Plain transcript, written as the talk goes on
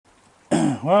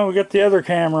Well, we got the other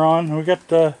camera on. We got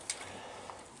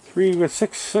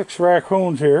six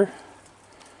raccoons here.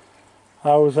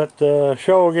 I was at the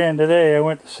show again today. I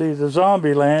went to see the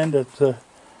Zombieland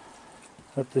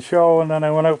at the show, and then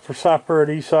I went out for supper at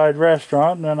Eastside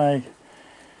Restaurant, and then I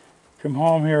come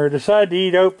home here. I decided to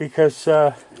eat out because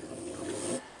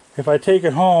if I take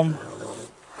it home,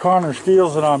 Connor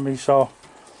steals it on me, so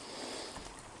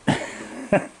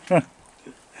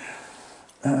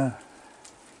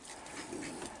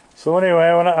so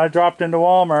anyway, when I dropped into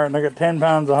Walmart and I got 10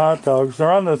 pounds of hot dogs.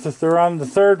 They're on the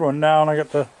third one now, and I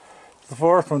got the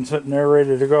fourth one sitting there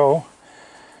ready to go.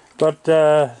 But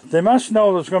they must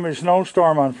know there's going to be a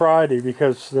snowstorm on Friday,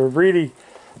 because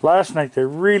last night they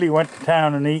really went to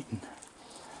town and eaten.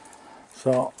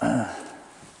 So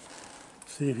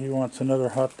see if he wants another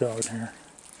hot dog here.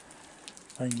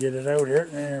 If I can get it out here.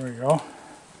 There we go.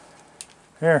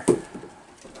 Here.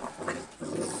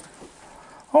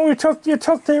 Oh, you took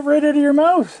that right out of your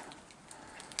mouth.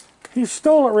 You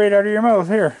stole it right out of your mouth.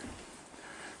 Here.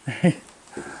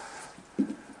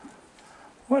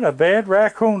 What a bad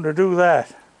raccoon to do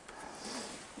that.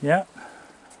 Yeah.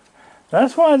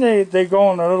 That's why they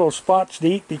go in the little spots to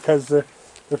eat, because they're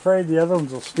afraid the other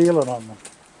ones will steal it on them.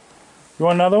 You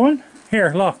want another one?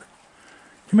 Here, look.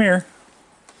 Come here.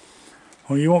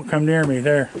 Oh, you won't come near me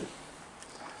there.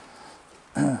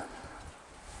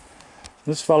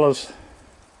 This fellow's,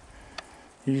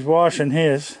 he's washing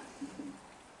his.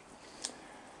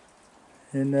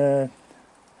 And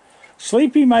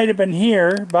Sleepy might have been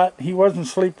here, but he wasn't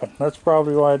sleeping. That's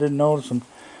probably why I didn't notice him.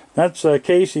 That's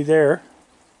Casey there.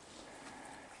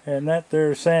 And that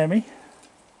there's Sammy.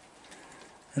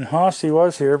 And Hossie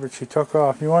was here, but she took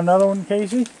off. You want another one,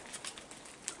 Casey?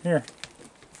 Here.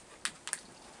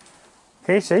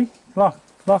 Casey, look,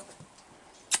 look.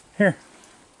 Here.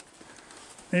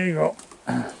 There you go.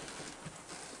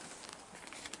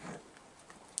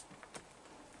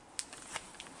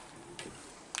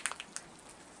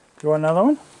 You want another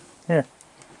one? Here.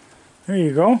 There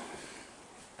you go.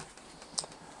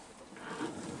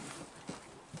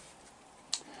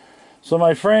 So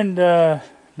my friend down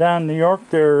in New York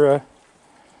there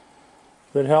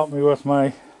that helped me with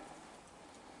my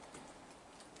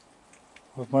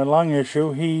lung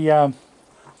issue,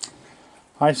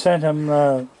 I sent him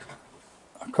a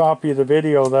copy of the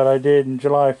video that I did in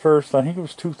July 1st. I think it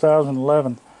was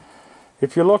 2011.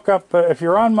 If you look up, if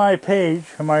you're on my page,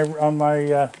 on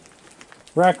my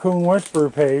Raccoon Whisperer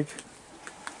page,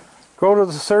 go to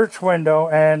the search window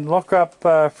and look up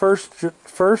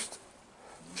first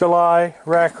July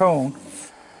Raccoon,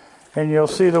 and you'll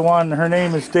see the one. Her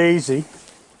name is Daisy,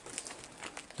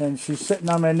 and she's sitting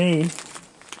on my knee,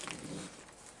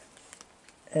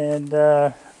 and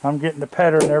I'm getting to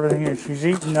pet her and everything, and she's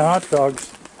eating the hot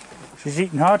dogs. She's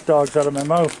eating hot dogs out of my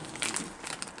mouth.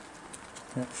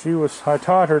 Yeah, I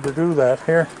taught her to do that.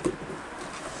 Here.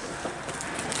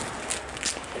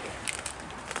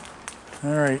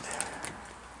 Alright.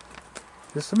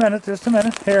 Just a minute, just a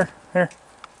minute. Here, here.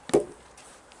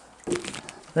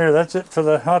 There, that's it for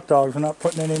the hot dogs. We're not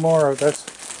putting any more out. That's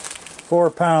 4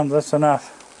 pounds, that's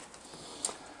enough.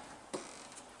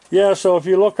 Yeah, so if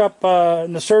you look up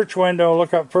in the search window,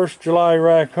 look up 1st July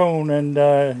Raccoon,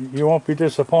 and you won't be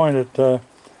disappointed.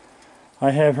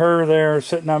 I have her there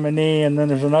sitting on my knee, and then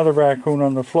there's another raccoon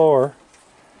on the floor.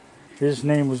 His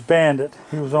name was Bandit.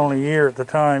 He was only a year at the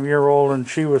time, year old, and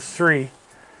she was 3.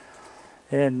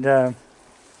 And the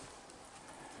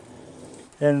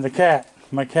cat,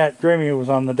 my cat Grimmy, was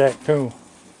on the deck too.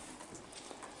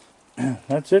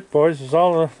 That's it, boys.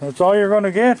 That's all you're going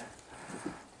to get.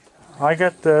 I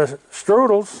got the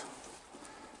strudels.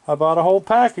 I bought a whole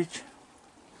package.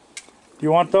 Do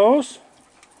you want those?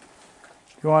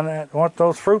 Do you want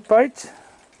those fruit bites?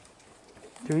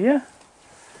 Do you?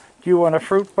 Do you want a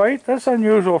fruit bite? That's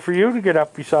unusual for you to get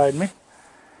up beside me.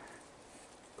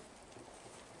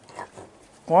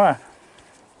 What?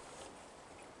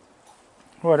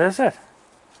 What is it?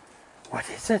 What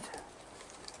is it?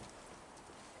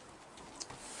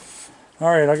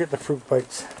 Alright, I'll get the fruit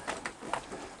bites.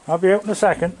 I'll be out in a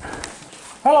second.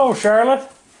 Hello, Charlotte.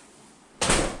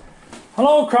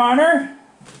 Hello, Connor.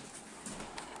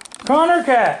 Connor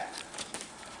cat.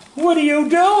 What are you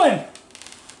doing?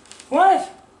 What?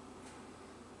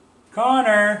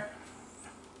 Connor.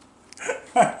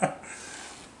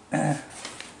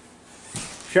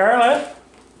 Charlotte.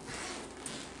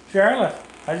 Charlotte.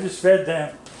 I just fed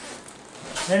them.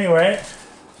 Anyway,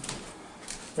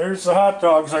 there's the hot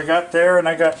dogs I got there, and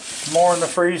I got more in the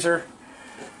freezer.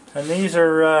 And these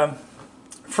are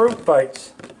fruit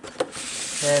bites.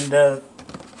 And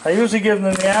I usually give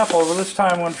them the apple, but this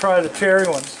time I'm going to try the cherry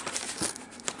ones.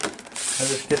 I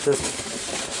just get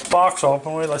this box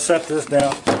open. Wait till I set this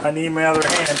down. I need my other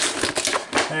hand.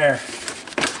 There.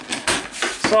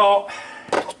 So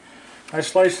I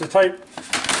slice the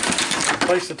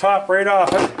top right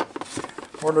off it.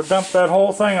 Or to dump that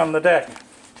whole thing on the deck.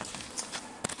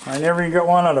 I never even get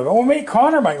one out of it. Oh, maybe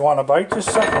Connor might want a bite. Just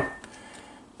a second.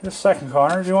 Just a second,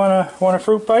 Connor. Do you want a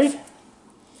fruit bite?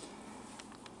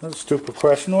 That's a stupid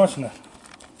question, wasn't it?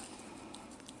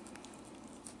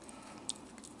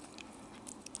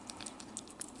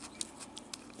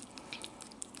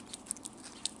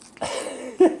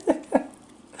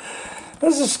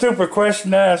 This is a stupid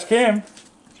question to ask him.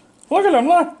 Look at him,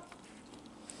 look.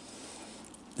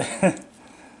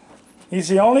 He's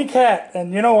the only cat,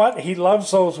 and you know what? He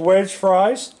loves those wedge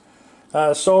fries.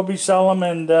 Sobe sell them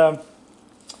in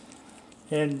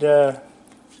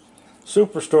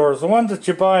superstores. The ones that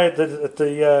you buy at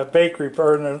the bakery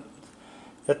or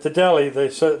at the deli. They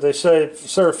say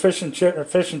serve fish and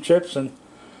chips and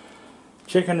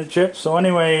chicken and chips. So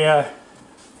anyway,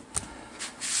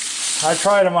 I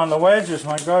tried them on the wedges.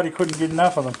 My God, he couldn't get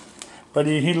enough of them. But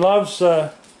he loves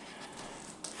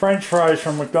French fries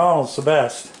from McDonald's the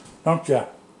best. Don't ya?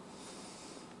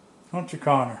 Don't you,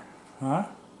 Connor? Huh?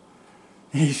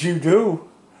 Yes, you do.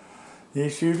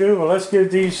 Yes, you do. Well, let's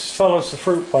give these fellas the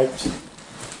fruit bites.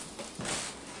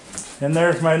 And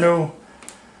there's my new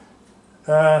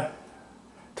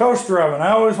toaster oven.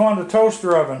 I always wanted a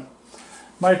toaster oven.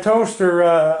 My toaster,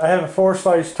 I have a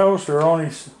 4-slice toaster. It only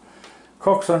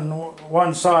cooks on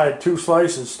one side, 2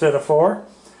 slices instead of 4.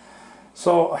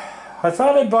 So I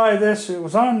thought I'd buy this. It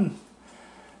was on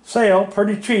sale,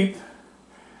 pretty cheap,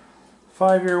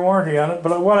 5-year warranty on it.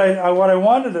 But what I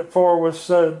wanted it for was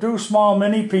do small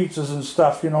mini pizzas and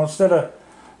stuff. You know, instead of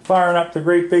firing up the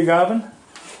great big oven,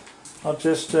 I'll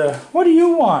just. What do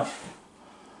you want?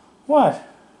 What?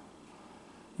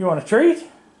 You want a treat? Do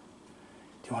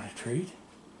you want a treat?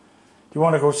 Do you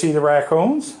want to go see the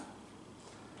raccoons?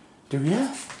 Do you?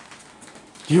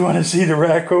 Do you want to see the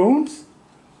raccoons?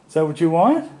 Is that what you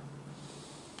want?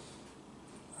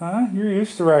 Huh? You're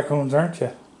used to raccoons, aren't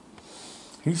you?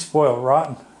 He's spoiled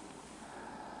rotten.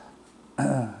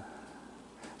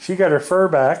 She got her fur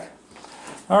back.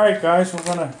 Alright guys, we're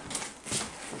gonna...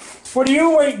 What are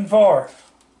you waiting for?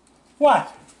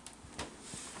 What?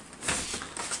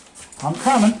 I'm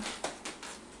coming.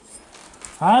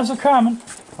 How's it coming?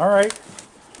 Alright.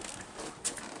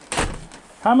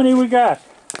 How many we got?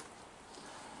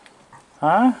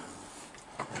 Huh?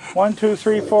 1, 2,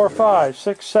 3, 4, 5,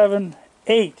 6, 7,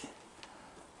 8.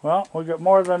 Well, we got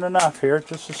more than enough here.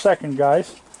 Just a second,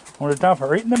 guys. I'm going to dump it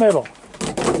right in the middle.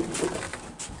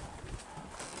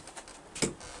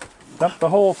 Dump the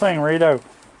whole thing right out.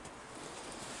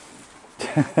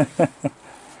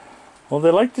 Well,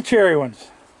 they like the cherry ones.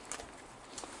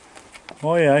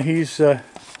 Oh yeah, he's...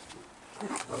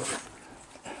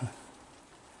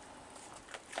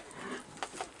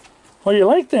 Well, you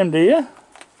like them, do you?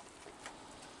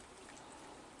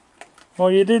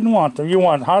 Well, you didn't want them. You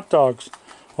want hot dogs.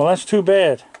 Well, that's too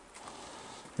bad.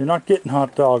 You're not getting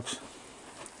hot dogs.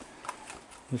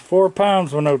 There's 4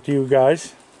 pounds went out to you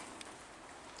guys.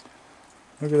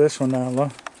 Look at this one now,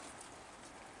 look.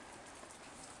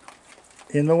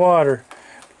 In the water.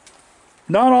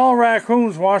 Not all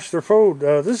raccoons wash their food.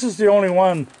 This is the only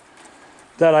one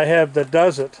that I have that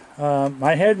does it.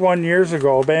 I had one years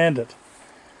ago, a bandit.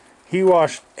 He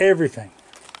washed everything.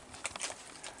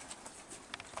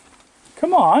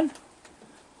 Come on.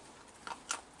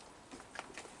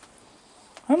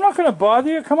 I'm not going to bother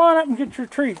you. Come on up and get your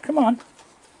treat. Come on.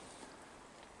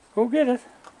 Go get it.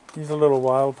 He's a little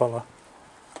wild fella.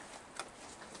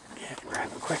 Get it, grab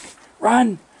it quick.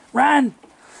 Run! Run!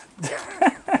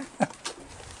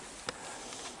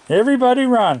 Everybody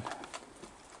run.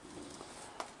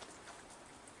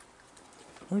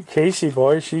 Look at Casey,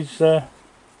 boy. She's into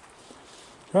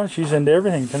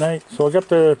everything tonight. So I got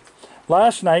the...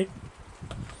 Last night,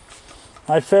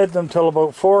 I fed them till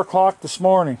about 4 o'clock this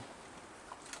morning.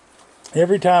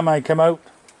 Every time I come out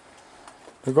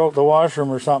to go to the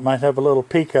washroom or something, I'd have a little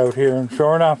peek out here, and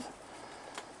sure enough,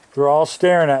 they're all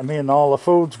staring at me and all the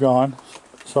food's gone.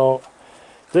 So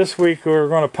this week we're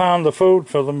going to pound the food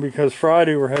for them because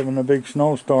Friday we're having a big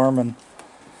snowstorm and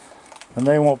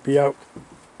they won't be out.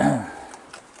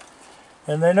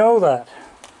 And they know that.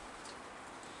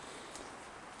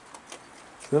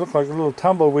 They look like little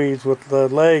tumbleweeds with the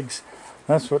legs.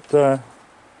 That's what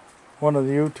one of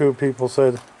the YouTube people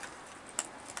said.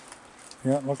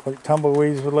 Yeah, it looked like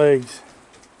tumbleweeds with legs.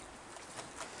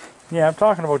 Yeah, I'm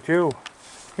talking about you.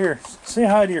 Here, say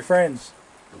hi to your friends.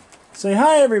 Say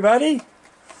hi, everybody.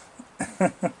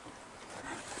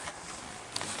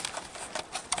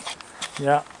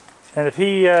 Yeah. And if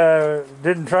he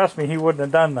didn't trust me, he wouldn't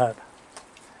have done that.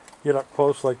 Get up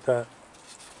close like that.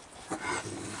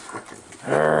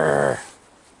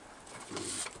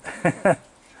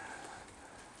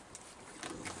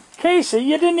 Casey,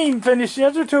 you didn't even finish the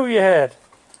other two you had.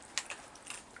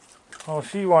 Oh,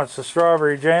 she wants the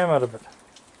strawberry jam out of it.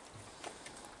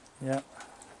 Yeah.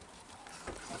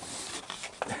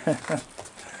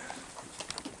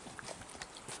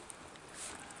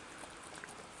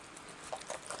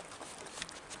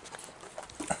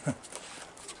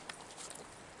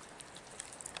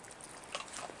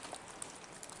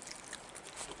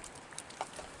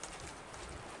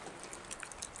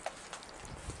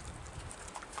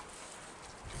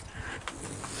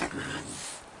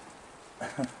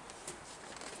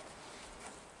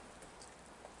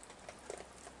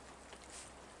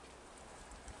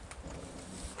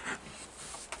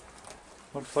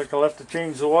 Looks like I'll have to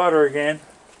change the water again.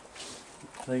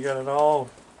 They got it all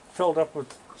filled up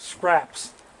with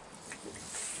scraps.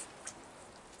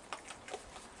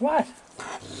 What?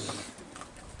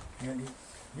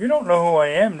 You don't know who I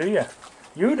am, do you?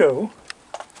 You do.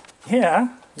 Yeah,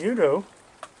 you do.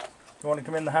 You want to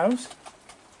come in the house?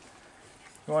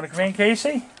 You want to come in,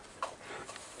 Casey?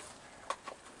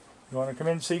 You want to come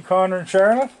in and see Connor and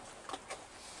Charlotte?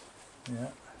 Yeah.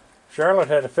 Charlotte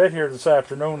had a fit here this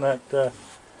afternoon. That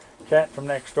cat from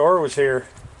next door was here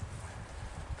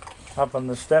up on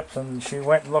the steps, and she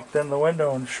went and looked in the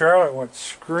window, and Charlotte went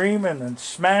screaming and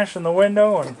smashing the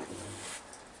window, and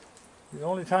the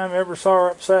only time I ever saw her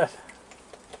upset.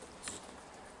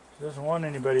 She doesn't want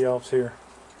anybody else here.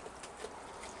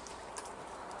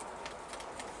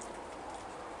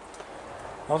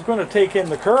 I was going to take in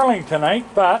the curling tonight,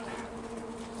 but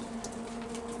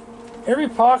every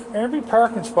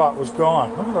parking spot was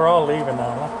gone. Look, they're all leaving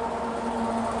now. Huh?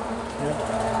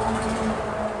 Yeah.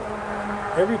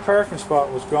 Every parking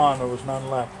spot was gone. There was none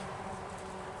left.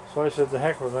 So I said, the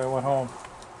heck with it. I went home.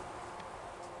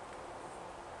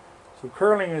 So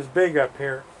curling is big up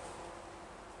here.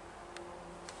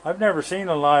 I've never seen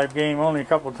a live game, only a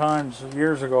couple times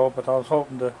years ago, but I was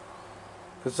hoping to,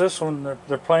 because this one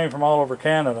they're playing from all over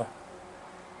Canada.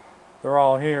 They're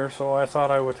all here, so I thought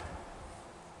I would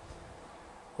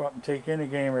go up and take in a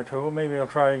game or two. Maybe I'll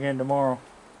try again tomorrow.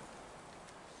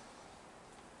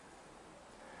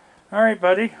 Alright,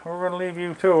 buddy, we're going to leave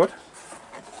you to it.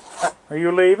 Are you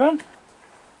leaving?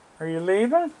 Are you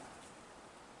leaving?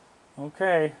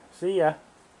 Okay, see ya.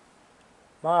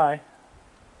 Bye.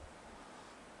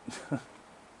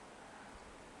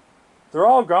 They're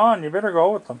all gone. You better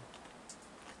go with them.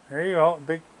 There you go.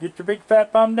 Get your big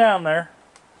fat bum down there.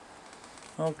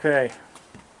 Okay.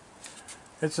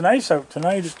 It's nice out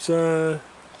tonight. It's about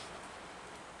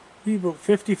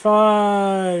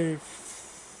 55.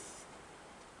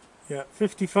 Yeah,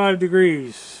 55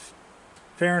 degrees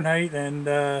Fahrenheit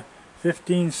and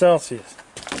 15 Celsius.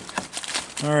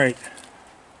 All right.